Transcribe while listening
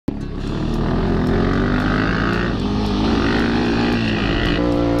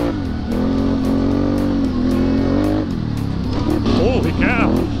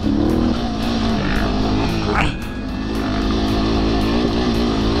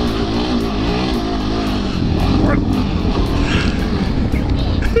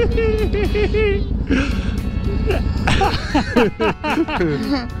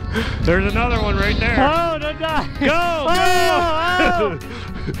There's another one right there. Oh, don't die. Go! Oh,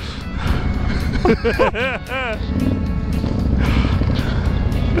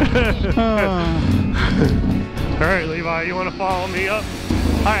 All right, Levi, you want to follow me up?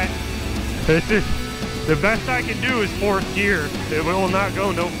 All right. This is the best I can do is fourth gear. It will not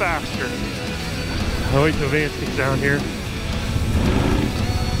go no faster. I'll wait till Vance gets down here.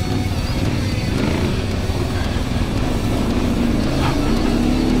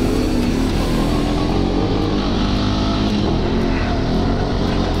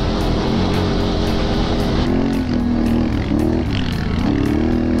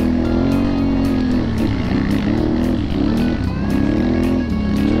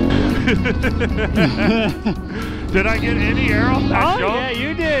 Did I get any air off that jump? Yeah,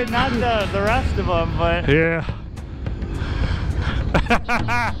 you did. Not the rest of them, but... Yeah.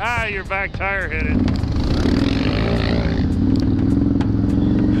 Your back tire hit it.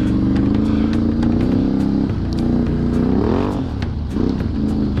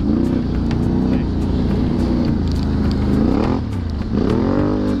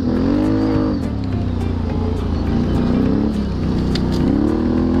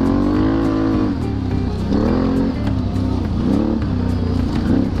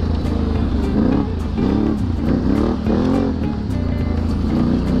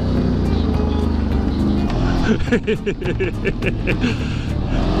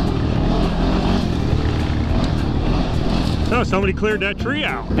 Oh, somebody cleared that tree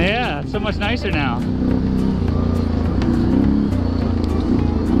out. Yeah, it's so much nicer now.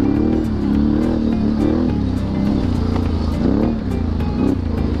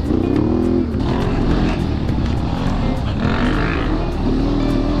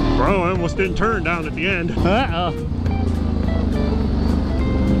 Bro, I almost didn't turn down at the end. Uh-oh.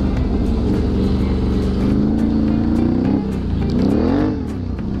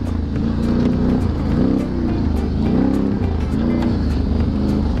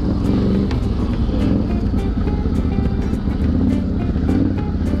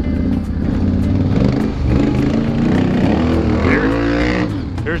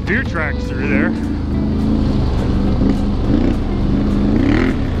 There's deer tracks through there.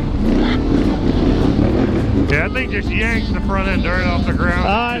 Yeah, I think just yanks the front end dirt off the ground.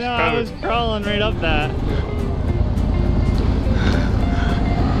 I know, I was crawling right up that.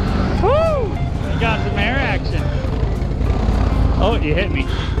 Woo! You got some air action. Oh, you hit me.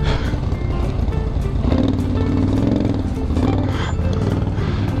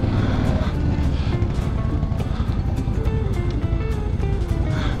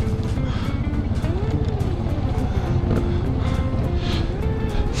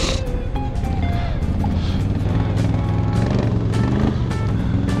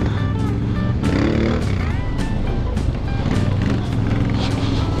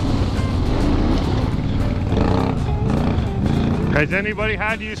 Has anybody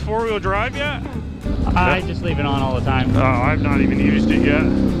had to use four-wheel drive yet? I just leave it on all the time. Oh, I've not even used it yet.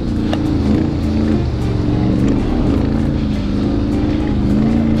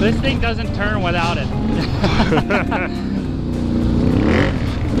 This thing doesn't turn without it.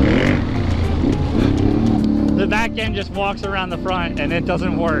 The back end just walks around the front and it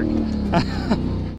doesn't work.